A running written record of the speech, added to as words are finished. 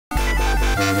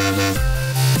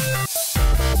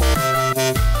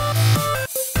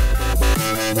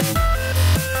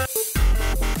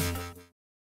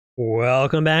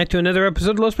Welcome back to another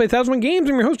episode of Let's Play 1001 Games.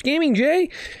 I'm your host, Gaming Jay,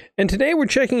 and today we're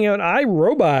checking out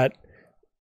iRobot,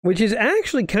 which is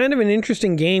actually kind of an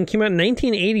interesting game. Came out in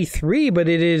 1983, but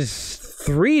it is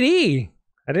 3D.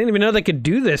 I didn't even know they could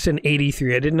do this in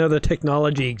 83. I didn't know the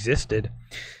technology existed.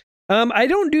 I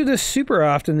don't do this super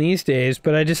often these days,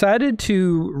 but I decided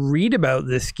to read about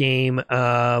this game.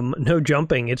 No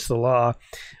jumping, it's the law.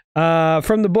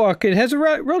 From the book. It has a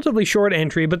relatively short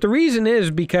entry, but the reason is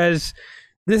because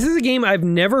this is a game I've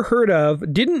never heard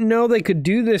of, didn't know they could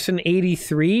do this in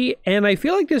 83, and I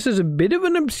feel like this is a bit of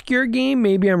an obscure game.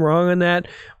 Maybe I'm wrong on that,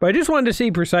 but I just wanted to see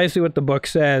precisely what the book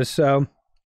says. So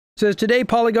it says, today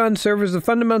polygons serve as the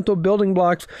fundamental building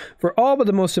blocks for all but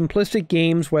the most simplistic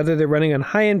games, whether they're running on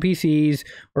high-end PCs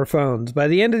or phones. By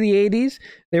the end of the 80s,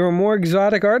 they were more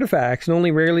exotic artifacts and only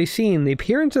rarely seen. The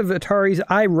appearance of Atari's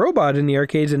iRobot in the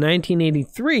arcades in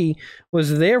 1983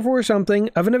 was therefore something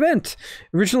of an event.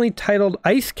 Originally titled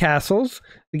Ice Castles,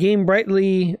 the game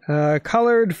brightly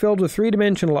colored, filled with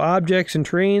three-dimensional objects and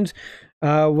terrains,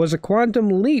 was a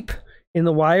quantum leap in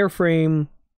the wireframe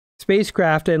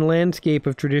spacecraft and landscape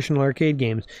of traditional arcade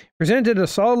games. Presented a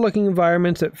solid-looking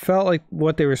environments that felt like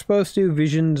what they were supposed to,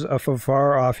 visions of a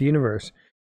far-off universe.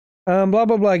 Blah,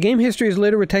 blah, blah. Game history is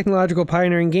littered with technological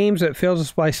pioneering games that fail to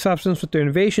supply substance with their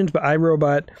innovations, but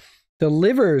iRobot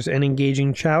delivers an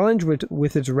engaging challenge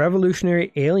with its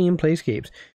revolutionary alien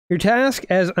playscapes. Your task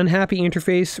as unhappy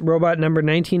interface robot number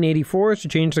 1984 is to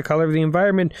change the color of the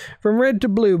environment from red to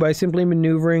blue by simply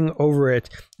maneuvering over it.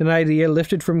 An idea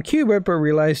lifted from Qubit, but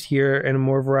realized here in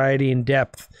more variety and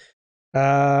depth.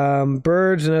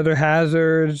 Birds and other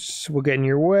hazards will get in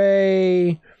your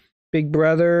way. Big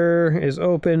Brother is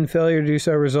open. Failure to do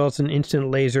so results in instant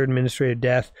laser administrative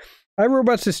death.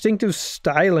 iRobot's distinctive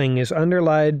styling is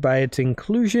underlined by its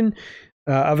inclusion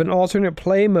of an alternate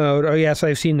play mode. Oh yes,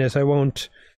 I've seen this. I won't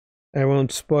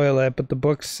spoil it, but the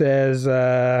book says,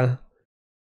 yeah,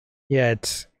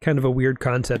 it's kind of a weird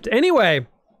concept. Anyway,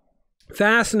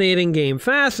 fascinating game,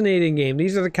 fascinating game.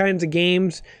 These are the kinds of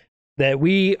games that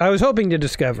I was hoping to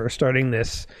discover starting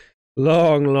this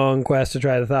long quest to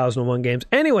try the 1001 games.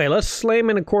 Anyway, let's slam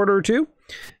in a quarter or two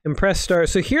and press start.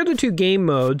 So here are the two game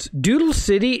modes. Doodle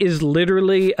City is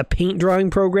literally a paint drawing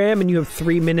program, and you have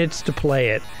 3 minutes to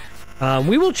play it.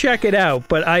 We will check it out,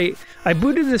 but I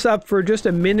booted this up for just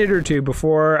a minute or two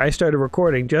before I started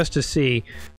recording just to see,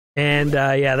 and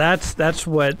yeah, that's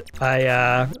what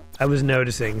I was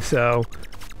noticing. So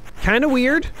kind of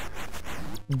weird,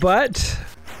 but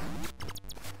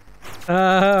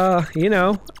you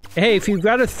know, hey, if you've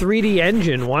got a 3D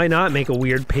engine, why not make a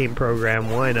weird paint program?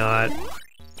 Why not?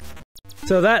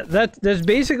 So that's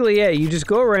basically it. You just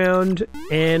go around,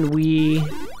 and we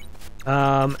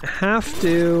have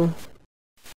to.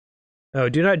 Oh,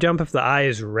 do not jump if the eye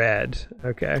is red.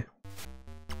 Okay.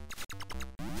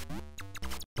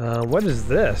 What is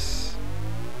this?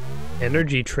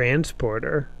 Energy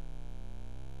transporter.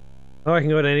 Oh, I can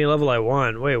go to any level I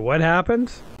want. Wait, what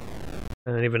happened?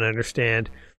 I don't even understand.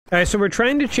 Alright, so we're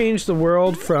trying to change the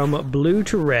world from blue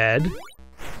to red.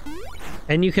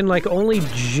 And you can, like, only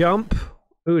jump...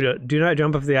 Ooh, do not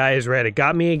jump if the eye is red. It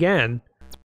got me again.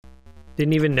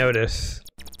 Didn't even notice.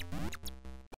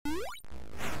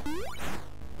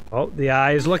 Oh, the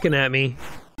eye is looking at me.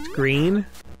 It's green.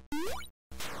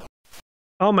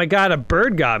 Oh my god, a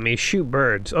bird got me. Shoot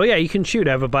birds. Oh yeah, you can shoot.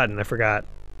 I have a button. I forgot.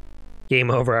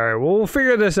 Game over. Alright, well, we'll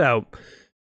figure this out.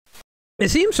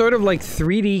 It seems sort of like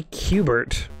 3D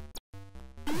Qbert.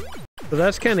 So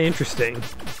that's kind of interesting.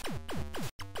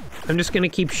 I'm just gonna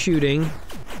keep shooting.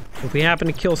 If we happen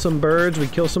to kill some birds, we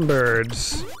kill some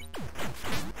birds.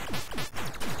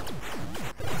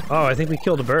 Oh, I think we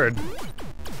killed a bird.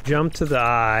 Jump to the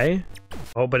eye.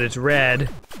 Oh, but it's red.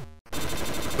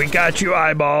 We got you,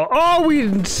 eyeball. Oh, we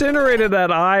incinerated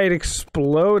that eye. It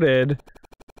exploded.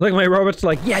 Like my robot's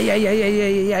like, yeah.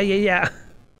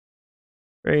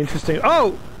 Very interesting.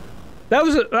 Oh, that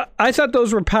was. I thought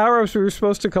those were power-ups we were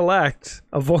supposed to collect.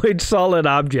 Avoid solid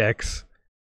objects.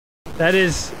 That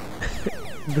is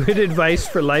good advice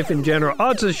for life in general. Oh,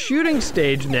 it's a shooting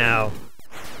stage now.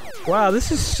 Wow,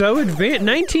 this is so advanced.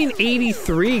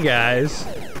 1983, guys.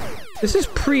 This is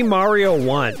pre-Mario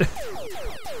 1.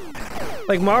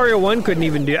 Like, Mario 1 couldn't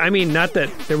even do... I mean, not that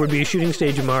there would be a shooting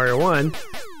stage in Mario 1.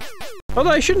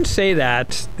 Although I shouldn't say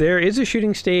that. There is a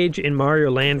shooting stage in Mario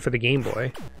Land for the Game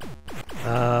Boy.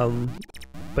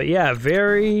 But yeah,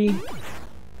 very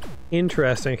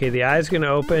interesting. Okay, the eye's gonna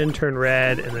open, turn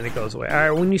red, and then it goes away.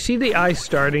 Alright, when you see the eye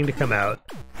starting to come out,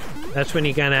 that's when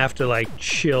you kinda have to, like,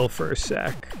 chill for a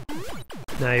sec.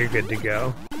 Now you're good to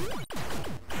go.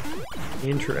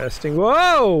 Interesting.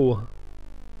 Whoa!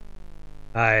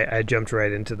 I jumped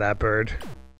right into that bird.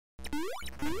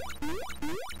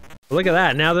 Look at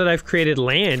that. Now that I've created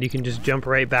land, you can just jump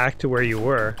right back to where you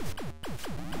were.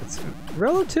 It's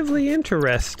relatively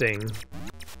interesting.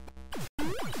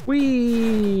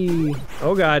 Whee!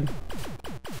 Oh god.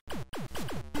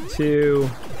 2.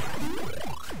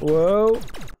 Whoa.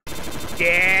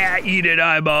 Yeah, eat it,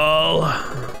 eyeball.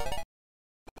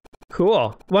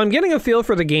 Cool. Well, I'm getting a feel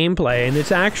for the gameplay, and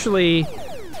it's actually...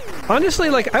 Honestly,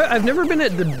 like, I've never been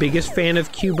the biggest fan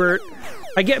of Q*bert.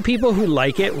 I get people who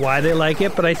like it, why they like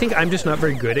it, but I think I'm just not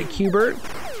very good at Q*bert.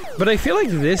 But I feel like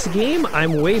this game,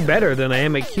 I'm way better than I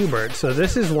am at Q*bert, so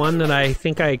this is one that I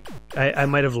think I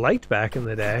might have liked back in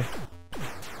the day.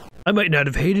 I might not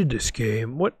have hated this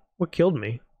game. What killed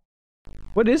me?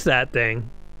 What is that thing?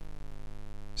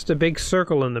 Just a big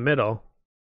circle in the middle.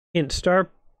 Hint,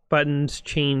 start buttons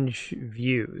change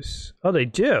views. Oh, they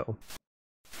do.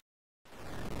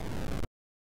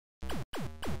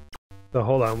 So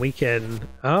hold on, we can...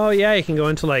 Oh yeah, you can go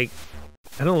into like...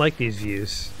 I don't like these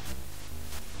views.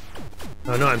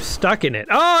 Oh no, I'm stuck in it.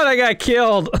 Oh, and I got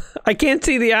killed! I can't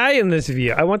see the eye in this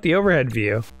view. I want the overhead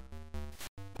view.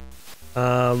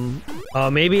 Oh,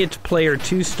 maybe it's player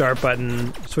 2 start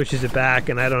button switches it back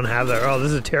and I don't have that. Oh,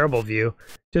 this is a terrible view.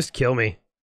 Just kill me.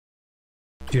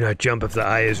 Do not jump if the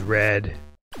eye is red.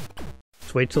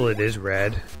 Let's wait till it is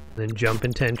red, then jump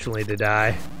intentionally to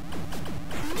die.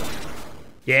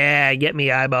 Yeah, get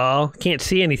me, eyeball. Can't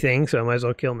see anything, so I might as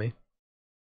well kill me.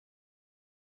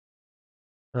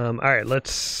 Alright,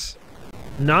 let's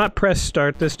not press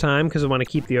start this time because I want to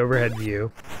keep the overhead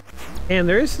view. And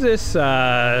there is this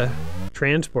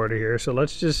transporter here, so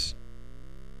let's just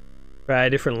try a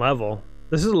different level.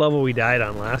 This is the level we died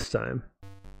on last time.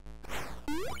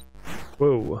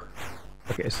 Whoa.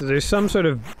 Okay, so there's some sort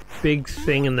of big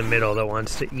thing in the middle that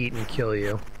wants to eat and kill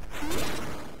you.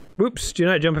 Whoops, do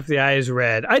not jump if the eye is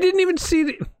red. I didn't even see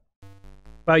the...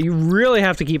 Wow, you really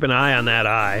have to keep an eye on that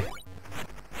eye.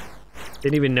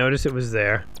 Didn't even notice it was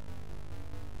there.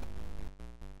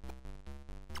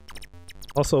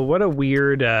 Also, what a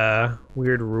weird,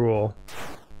 weird rule.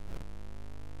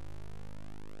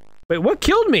 Wait, what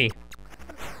killed me?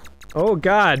 Oh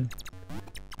god.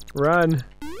 Run.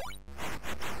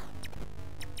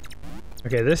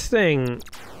 Okay, this thing...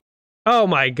 Oh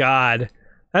my god.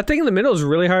 That thing in the middle is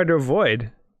really hard to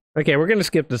avoid. Okay, we're gonna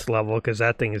skip this level because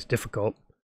that thing is difficult.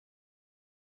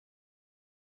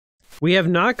 We have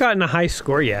not gotten a high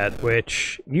score yet,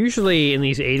 which usually in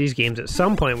these 80s games at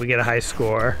some point we get a high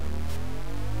score.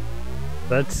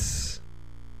 That's...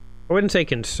 I wouldn't say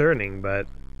concerning, but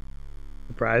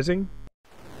surprising.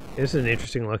 This is an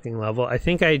interesting looking level. I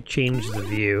think I changed the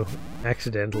view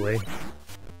accidentally.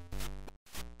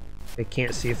 I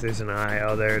can't see if there's an eye.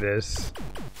 Oh, there it is.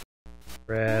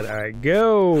 Red. Alright,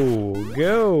 go!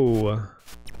 Go!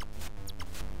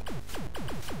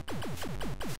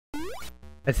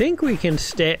 I think we can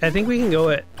go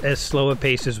at as slow a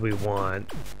pace as we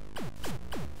want.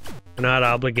 We're not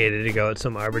obligated to go at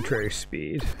some arbitrary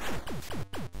speed.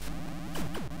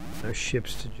 No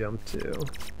ships to jump to.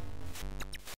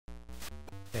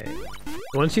 Okay.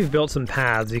 Once you've built some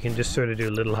paths, you can just sort of do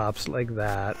little hops like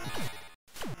that.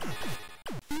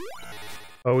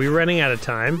 Are we running out of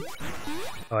time?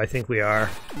 Oh, I think we are.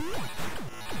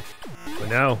 Oh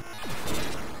no.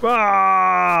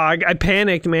 Ah, I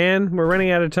panicked, man. We're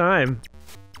running out of time.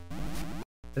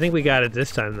 I think we got it this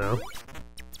time, though.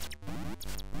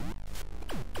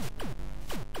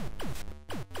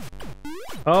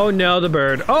 Oh no, the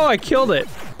bird. Oh, I killed it.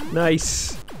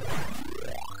 Nice.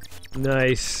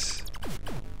 Nice.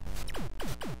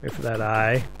 Wait for that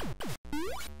eye.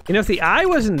 You know, if the eye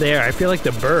wasn't there, I feel like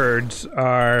the birds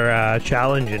are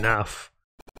challenge enough.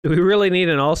 Do we really need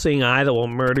an all-seeing eye that will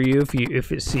murder you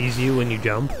if it sees you when you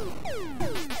jump?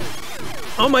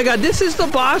 Oh my god, this is the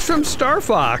boss from Star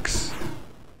Fox!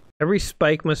 Every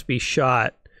spike must be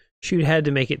shot. Shoot head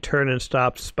to make it turn and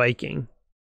stop spiking.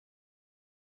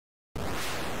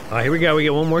 Oh, here we go, we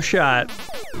get one more shot.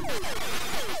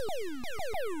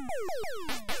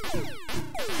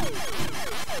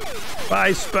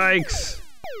 Bye, spikes!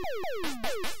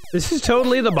 This is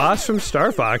totally the boss from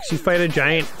Star Fox. You fight a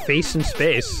giant face in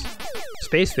space.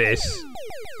 Space face.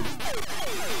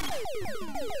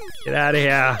 Get out of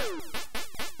here.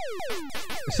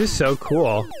 This is so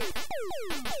cool.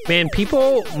 Man,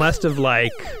 people must have,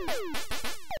 like,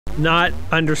 not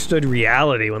understood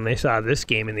reality when they saw this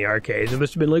game in the arcades. It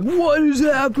must have been like, what is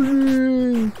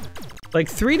happening? Like,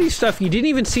 3D stuff, you didn't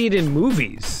even see it in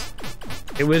movies.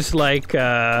 It was like,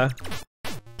 so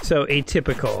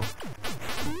atypical.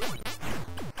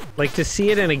 Like, to see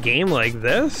it in a game like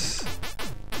this,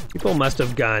 people must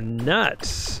have gone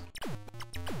nuts.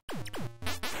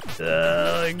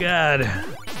 Oh god.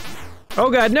 Oh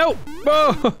god, no!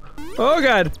 Oh! Oh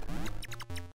god!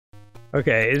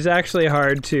 Okay, it's actually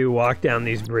hard to walk down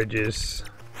these bridges.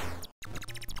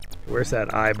 Where's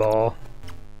that eyeball?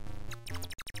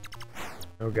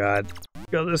 Oh god.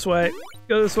 Go this way.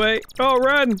 Go this way. Oh,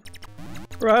 run!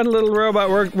 Run, little robot.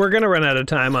 We're gonna run out of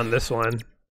time on this one.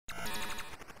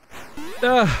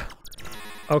 Ugh.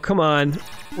 Oh, come on.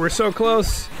 We're so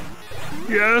close.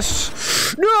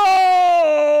 Yes!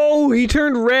 No! He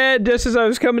turned red just as I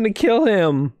was coming to kill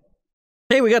him.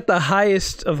 Hey, we got the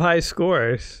highest of high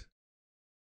scores.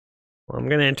 Well, I'm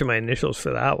gonna enter my initials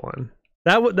for that one.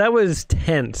 That was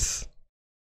tense.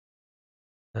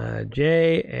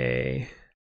 J-A...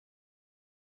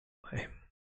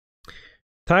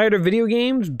 Tired of video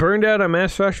games? Burned out on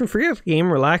mass fashion? Forget the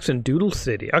game, relax in Doodle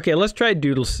City. Okay, let's try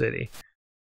Doodle City.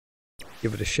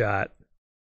 Give it a shot.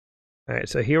 Alright,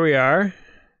 so here we are.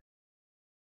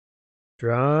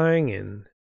 Drawing in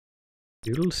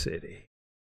Doodle City.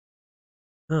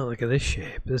 Oh, look at this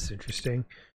shape. This is interesting.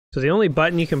 So the only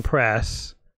button you can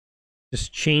press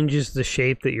just changes the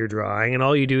shape that you're drawing, and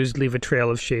all you do is leave a trail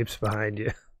of shapes behind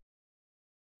you.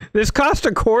 This cost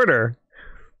 $0.25.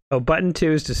 Oh, button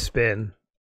 2 is to spin.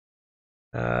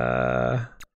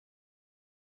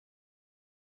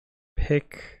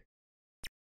 Pick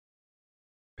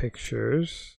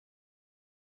pictures.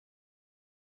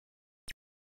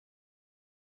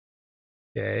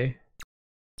 Okay.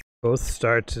 Both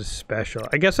starts as special.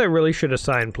 I guess I really should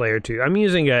assign player 2. I'm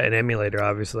using an emulator,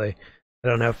 obviously. I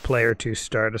don't have player 2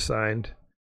 start assigned.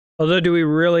 Although, do we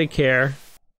really care?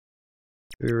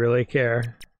 Do we really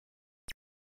care?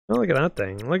 Oh, look at that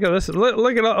thing. Look at this.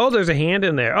 Look at all. Oh, there's a hand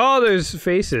in there. Oh, there's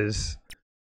faces.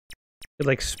 You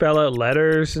like spell out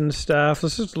letters and stuff.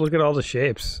 Let's just look at all the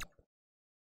shapes.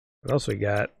 What else we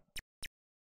got?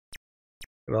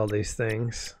 Look at all these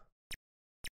things.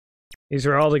 These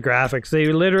are all the graphics. They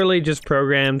literally just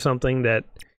programmed something that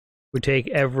would take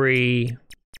every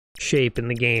shape in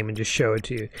the game and just show it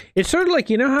to you. It's sort of like,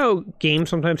 you know how games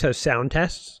sometimes have sound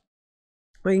tests?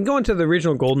 Well, you can go into the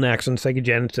original Golden Axe on Sega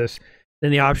Genesis. In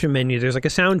the option menu, there's like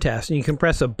a sound test, and you can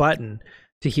press a button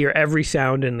to hear every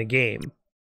sound in the game.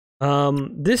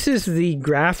 This is the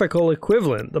graphical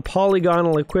equivalent, the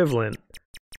polygonal equivalent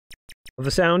of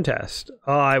a sound test.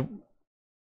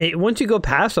 Once you go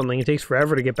past something, it takes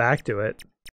forever to get back to it.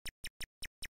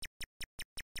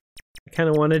 I kind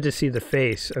of wanted to see the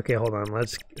face. Okay, hold on.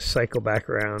 Let's cycle back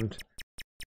around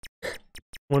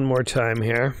one more time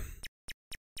here.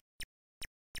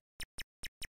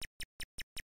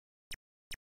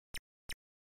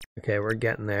 Okay, we're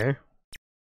getting there.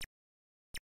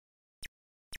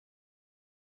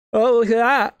 Oh, look at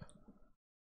that!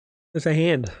 There's a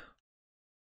hand.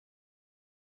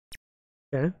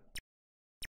 Okay.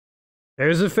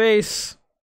 There's a face.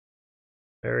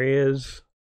 There he is.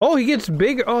 Oh, he gets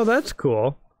bigger. Oh, that's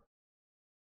cool.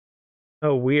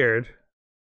 Oh, weird.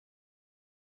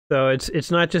 So it's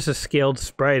not just a scaled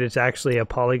sprite, it's actually a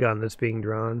polygon that's being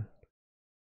drawn.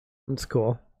 That's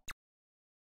cool.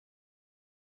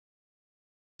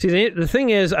 See, the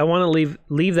thing is, I want to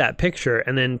leave that picture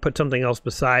and then put something else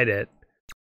beside it.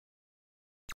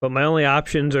 But my only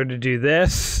options are to do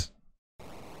this.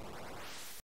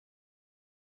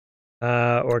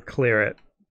 Or clear it.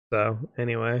 So,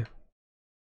 anyway.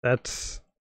 That's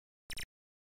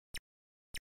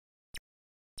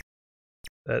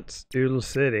Doodle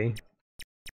City.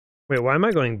 Wait, why am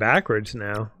I going backwards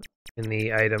now in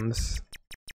the items?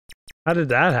 How did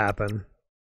that happen?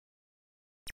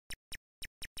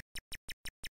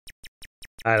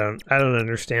 I don't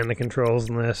understand the controls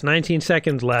in this. 19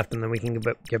 seconds left, and then we can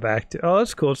get back to... Oh,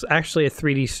 that's cool. It's actually a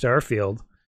 3D star field.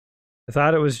 I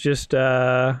thought it was just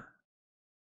a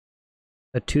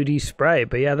 2D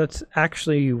sprite, but yeah, that's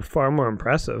actually far more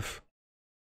impressive.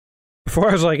 Before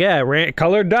I was like, yeah,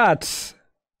 colored dots.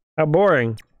 How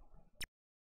boring.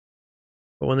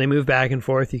 But when they move back and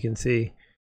forth, you can see.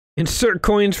 Insert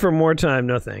coins for more time.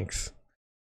 No thanks.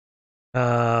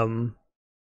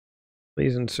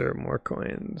 Please insert more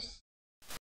coins.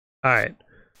 Alright.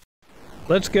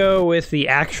 Let's go with the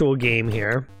actual game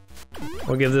here.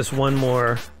 We'll give this one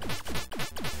more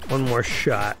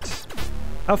shot.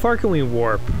 How far can we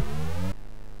warp?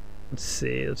 Let's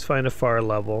see. Let's find a far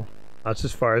level. That's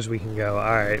as far as we can go.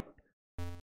 Alright.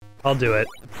 I'll do it.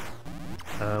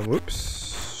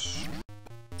 Whoops.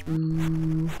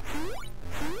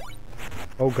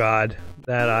 Oh god.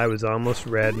 That eye was almost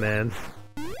red, man.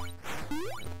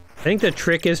 I think the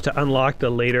trick is to unlock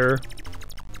the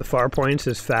far points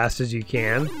as fast as you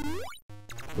can.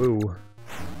 Ooh.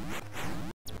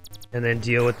 And then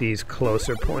deal with these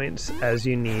closer points as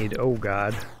you need. Oh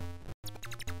god.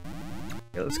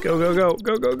 Okay, let's go, go, go,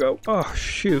 go, go, go. Oh,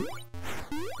 shoot.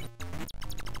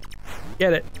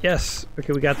 Get it. Yes.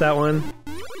 Okay, we got that one.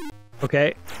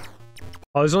 Okay.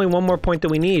 Oh, there's only one more point that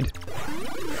we need.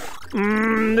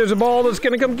 There's a ball that's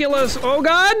gonna come kill us. Oh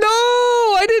god, no!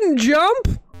 I didn't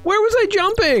jump! Where was I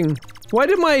jumping? Why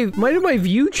did my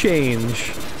view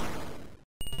change?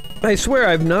 I swear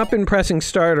I've not been pressing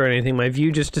start or anything. My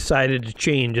view just decided to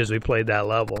change as we played that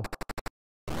level.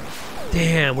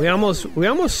 Damn, we almost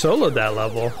soloed that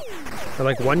level. Or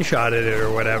like one-shotted it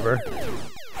or whatever.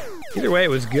 Either way, it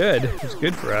was good. It was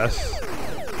good for us.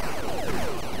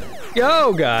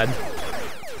 Oh god.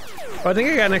 Oh, I think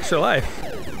I got an extra life.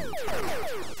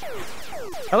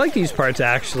 I like these parts,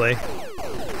 actually.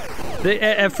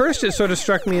 At first, it sort of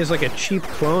struck me as like a cheap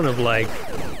clone of, like,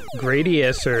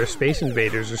 Gradius or Space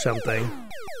Invaders or something.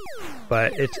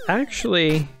 But it's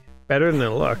actually better than it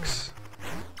looks.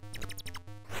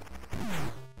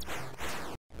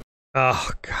 Oh,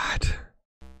 God.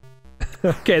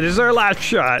 Okay, this is our last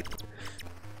shot.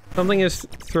 Something is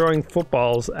throwing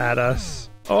footballs at us.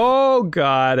 Oh,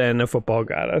 God, and a football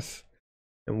got us.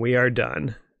 And we are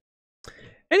done.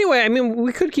 Anyway, I mean,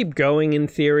 we could keep going in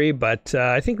theory, but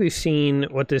I think we've seen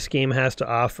what this game has to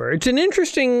offer. It's an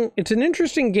interesting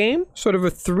game, sort of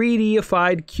a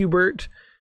 3D-ified Q*bert.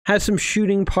 Has some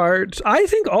shooting parts. I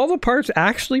think all the parts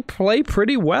actually play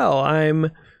pretty well.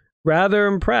 I'm rather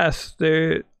impressed.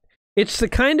 It's the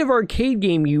kind of arcade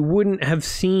game you wouldn't have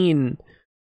seen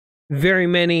very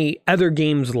many other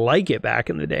games like it back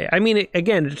in the day. I mean,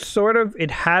 again,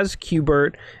 it has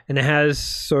Q*bert, and it has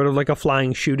sort of like a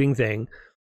flying shooting thing.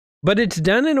 But it's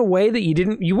done in a way that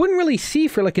you wouldn't really see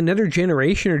for like another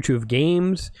generation or two of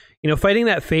games. You know, fighting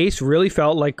that face really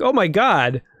felt like, oh my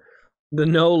god, the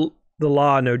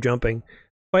law, no jumping.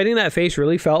 Fighting that face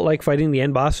really felt like fighting the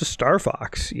end boss of Star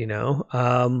Fox, you know?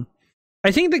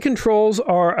 I think the controls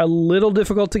are a little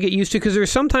difficult to get used to because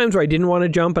there's some times where I didn't want to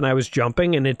jump and I was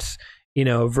jumping, and it's, you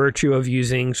know, a virtue of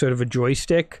using sort of a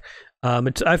joystick.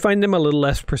 I find them a little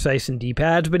less precise in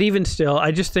D-pads, but even still,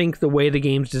 I just think the way the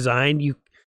game's designed,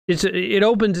 it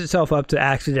opens itself up to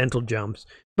accidental jumps.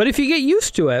 But if you get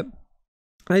used to it,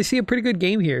 I see a pretty good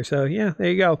game here. So yeah, there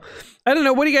you go. I don't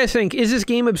know. What do you guys think? Is this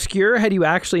game obscure? Had you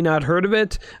actually not heard of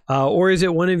it? Or is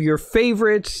it one of your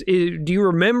favorites? Do you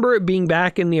remember it being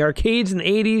back in the arcades in the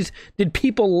 80s? Did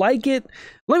people like it?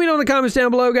 Let me know in the comments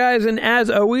down below, guys. And as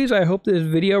always, I hope this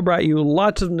video brought you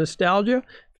lots of nostalgia. If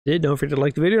it did, don't forget to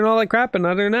like the video and all that crap. And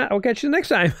other than that, I'll catch you next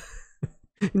time.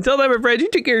 Until then, my friends, you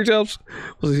take care of yourselves.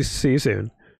 We'll see you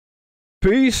soon.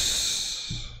 Peace.